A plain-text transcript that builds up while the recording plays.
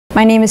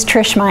My name is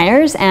Trish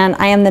Myers, and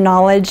I am the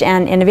Knowledge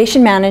and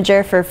Innovation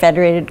Manager for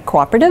Federated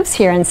Co-operatives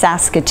here in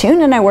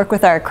Saskatoon, and I work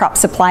with our crop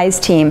supplies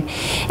team.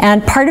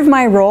 And part of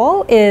my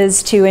role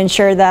is to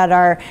ensure that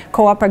our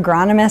co-op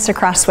agronomists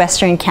across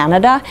Western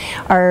Canada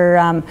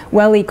are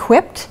well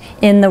equipped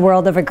in the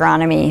world of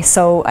agronomy.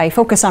 So I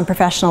focus on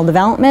professional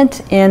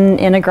development in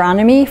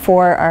agronomy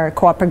for our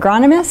co-op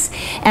agronomists,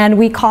 and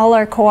we call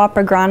our co-op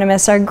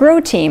agronomists our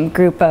GROW team,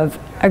 group of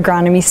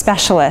agronomy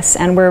specialists,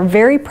 and we're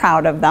very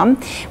proud of them.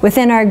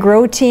 Within our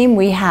GROW team,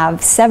 we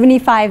have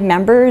 75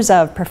 members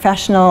of the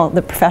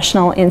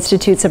professional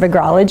institutes of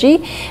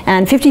agrology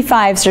and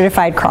 55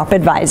 certified crop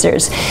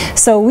advisors.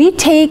 So we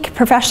take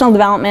professional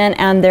development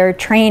and their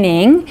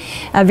training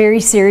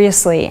very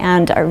seriously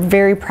and are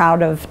very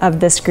proud of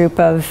this group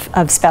of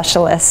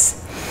specialists.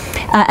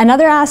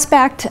 Another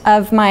aspect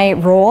of my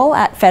role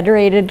at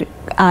Federated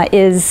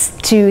is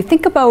to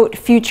think about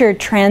future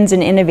trends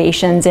and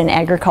innovations in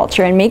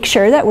agriculture and make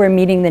sure that we're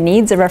meeting the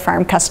needs of our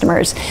farm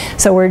customers.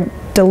 So we're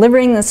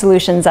delivering the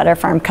solutions that our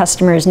farm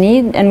customers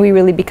need, and we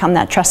really become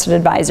that trusted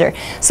advisor.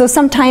 So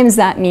sometimes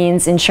that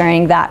means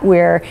ensuring that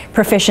we're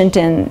proficient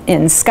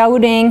in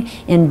scouting,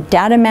 in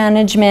data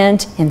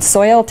management, in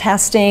soil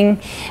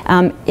testing,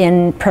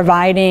 in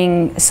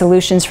providing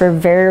solutions for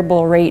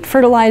variable rate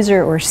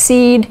fertilizer or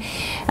seed.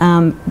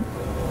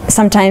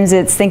 Sometimes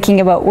it's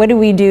thinking about what do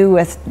we do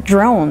with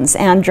drones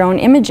and drone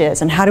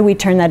images and how do we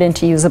turn that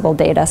into usable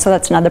data. So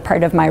that's another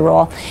part of my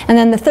role. And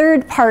then the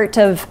third part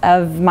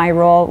of my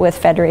role with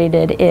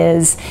Federated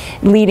is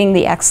leading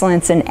the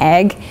Excellence in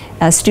Ag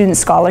student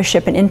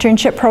scholarship and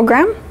internship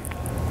program.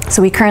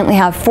 So we currently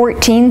have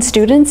 14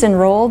 students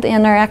enrolled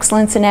in our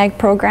Excellence in Ag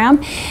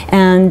program,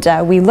 and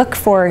we look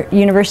for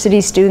university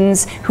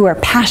students who are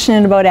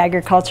passionate about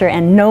agriculture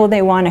and know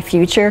they want a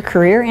future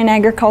career in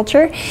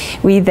agriculture.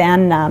 We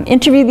then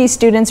interview these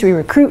students. We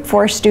recruit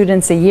 4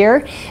 students a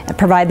year,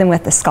 provide them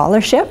with a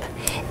scholarship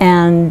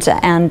and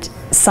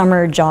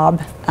summer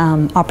job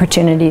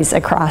opportunities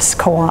across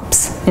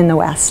co-ops in the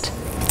West.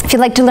 If you'd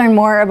like to learn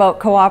more about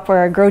Co-op or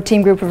our GROW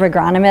team group of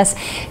agronomists,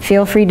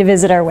 feel free to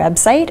visit our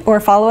website or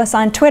follow us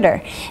on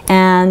Twitter.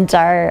 And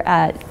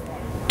our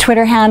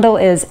Twitter handle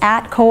is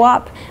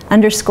 @coop_ag.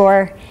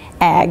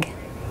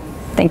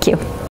 Thank you.